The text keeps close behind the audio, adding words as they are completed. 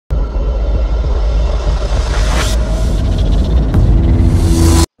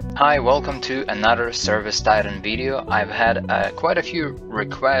Hi, welcome to another Service Titan video. I've had quite a few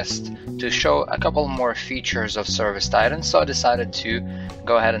requests to show a couple more features of Service Titan, so I decided to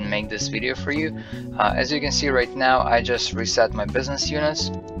go ahead and make this video for you. As you can see right now, I just reset my business units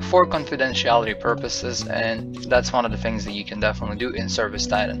for confidentiality purposes, and that's one of the things that you can definitely do in Service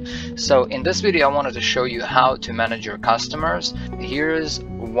Titan. So in this video, I wanted to show you how to manage your customers. Here's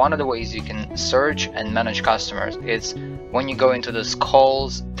one of the ways you can search and manage customers. It's when you go into this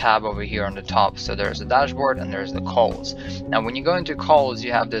calls tab over here on the top. So there's a dashboard and there's the calls. Now when you go into calls,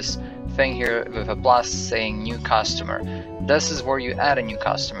 you have this thing here with a plus saying new customer. This is where you add a new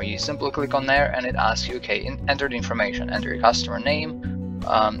customer. You simply click on there and it asks you, okay, enter the information, enter your customer name,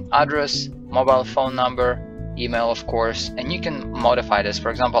 address, mobile phone number, email of course, and you can modify this. For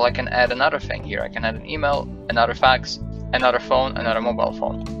example, I can add another thing here. I can add an email, another fax, another phone, another mobile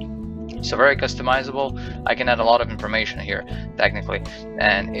phone. So very customizable. I can add a lot of information here technically,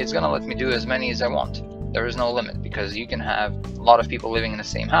 and it's gonna let me do as many as I want. There is no limit because you can have a lot of people living in the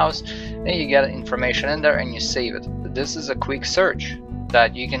same house, and you get information in there and you save it. This is a quick search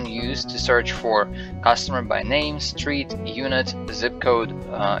that you can use to search for customer by name, street, unit, zip code.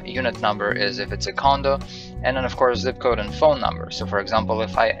 Unit number is if it's a condo, and then of course zip code and phone number. So for example,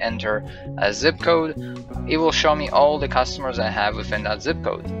 if I enter a zip code, it will show me all the customers I have within that zip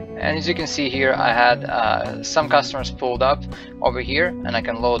code. And as you can see here, I had some customers pulled up over here, and I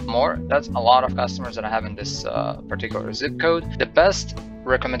can load more. That's a lot of customers that I have in this particular zip code. The best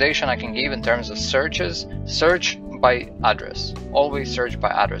recommendation I can give in terms of searches, search by address. Always search by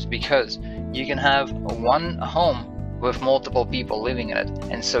address, because you can have one home with multiple people living in it,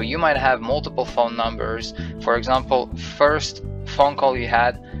 and so you might have multiple phone numbers. For example, first phone call you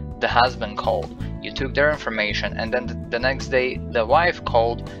had, the husband called, you took their information, and then the next day the wife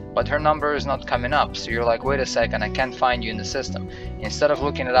called, but her number is not coming up. So you're like, wait a second, I can't find you in the system. Instead of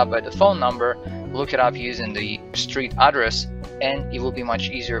looking it up by the phone number, look it up using the street address, and it will be much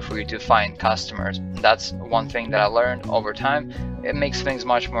easier for you to find customers. That's one thing that I learned over time. It makes things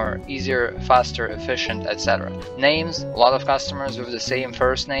much more easier, faster, efficient, etc. Names, a lot of customers with the same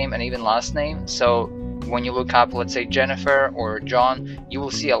first name and even last name. So when you look up, let's say Jennifer or John, you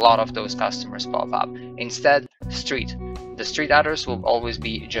will see a lot of those customers pop up. Instead, street. The street address will always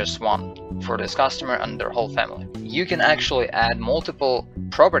be just one for this customer and their whole family. You can actually add multiple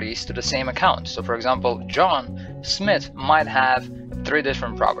properties to the same account. So for example, John Smith might have 3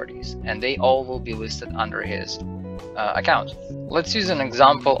 different properties, and they all will be listed under his account. Let's use an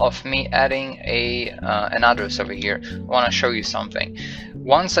example of me adding an address over here. I want to show you something.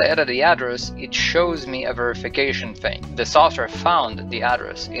 Once I added the address, it shows me a verification thing. The software found the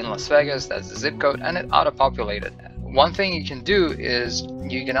address in Las Vegas, that's the zip code, and it auto-populated. One thing you can do is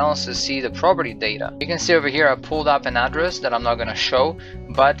you can also see the property data. You can see over here I pulled up an address that I'm not going to show,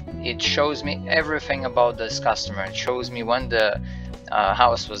 but it shows me everything about this customer. It shows me when the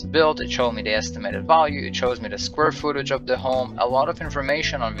house was built, it showed me the estimated value, it shows me the square footage of the home, a lot of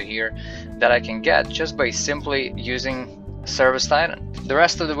information over here that I can get just by simply using Service Titan. The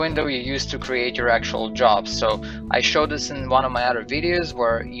rest of the window you use to create your actual job. So I showed this in one of my other videos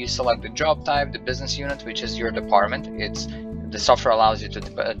where you select the job type, the business unit, which is your department. The software allows you to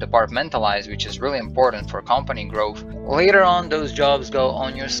departmentalize, which is really important for company growth. Later on, those jobs go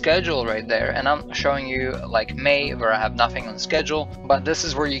on your schedule right there, and I'm showing you like May, where I have nothing on schedule, but this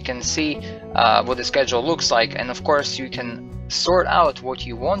is where you can see what the schedule looks like, and of course you can sort out what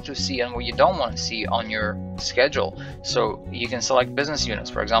you want to see and what you don't want to see on your schedule. So you can select business units.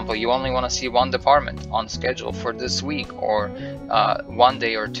 For example, you only want to see one department on schedule for this week, or 1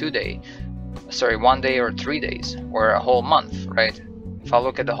 day or 2 day. Sorry, 1 day or 3 days, or a whole month, right? If I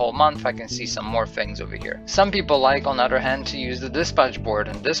look at the whole month, I can see some more things over here. Some people like, on the other hand, to use the dispatch board,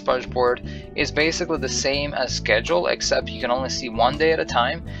 and dispatch board is basically the same as schedule, except you can only see 1 day at a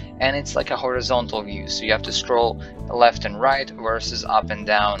time, and it's like a horizontal view, so you have to scroll left and right versus up and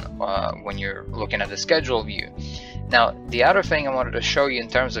down when you're looking at the schedule view. Now, the other thing I wanted to show you in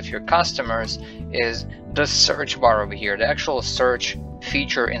terms of your customers is the search bar over here. The actual search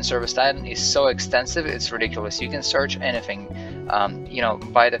feature in Service Titan is so extensive, it's ridiculous. You can search anything, you know,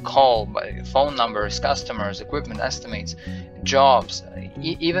 by the call, by phone numbers, customers, equipment estimates, jobs,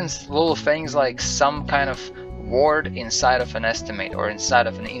 even little things like some kind of word inside of an estimate or inside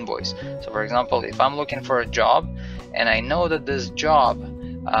of an invoice. So for example, if I'm looking for a job and I know that this job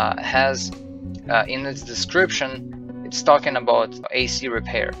has in its description, it's talking about AC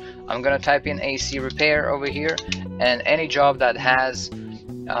repair, I'm gonna type in AC repair over here, and any job that has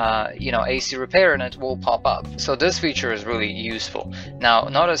you know, AC repair, and it will pop up. So this feature is really useful. Now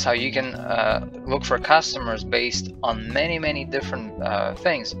notice how you can look for customers based on many different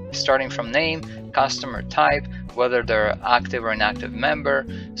things, starting from name, customer type, whether they're active or inactive member.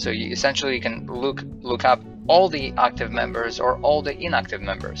 So you essentially can look up all the active members or all the inactive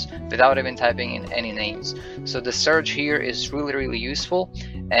members without even typing in any names. So the search here is really useful,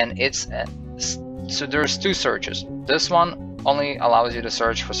 and it's so there's two searches. This one only allows you to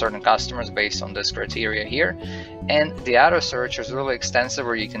search for certain customers based on this criteria here, and the other search is really extensive,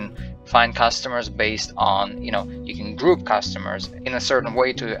 where you can find customers based on, you know, you can group customers in a certain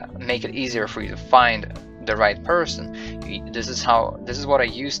way to make it easier for you to find the right person. This is what I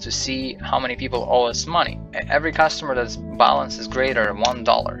use to see how many people owe us money. Every customer that's balance is greater than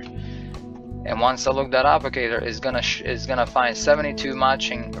 $1, and once I look that up, okay, there is gonna find 72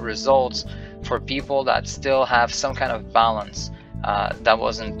 matching results for people that still have some kind of balance that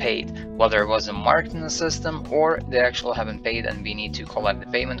wasn't paid, whether it wasn't marked in the system or they actually haven't paid and we need to collect the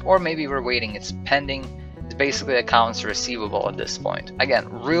payment, or maybe we're waiting, it's pending. It's basically accounts receivable at this point. Again,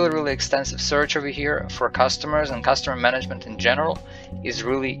 really extensive search over here for customers, and customer management in general is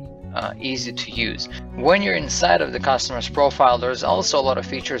really easy to use. When you're inside of the customer's profile, there's also a lot of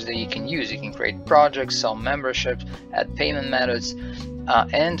features that you can use. You can create projects, sell memberships, add payment methods,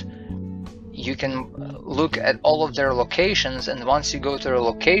 and you can look at all of their locations. And once you go to the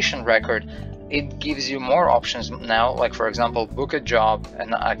location record, it gives you more options now, like for example, book a job,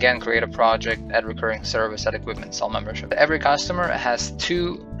 and again, create a project, add recurring service, add equipment, sell membership. Every customer has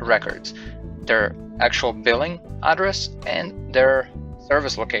two records: their actual billing address and their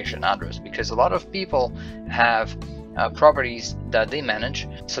service location address, because a lot of people have properties that they manage.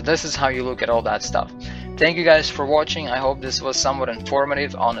 So this is how you look at all that stuff. Thank you guys for watching. I hope this was somewhat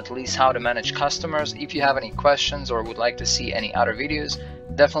informative on at least how to manage customers. If you have any questions or would like to see any other videos,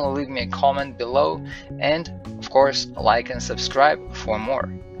 definitely leave me a comment below, and of course like and subscribe for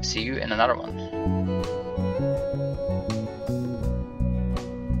more. See you in another one.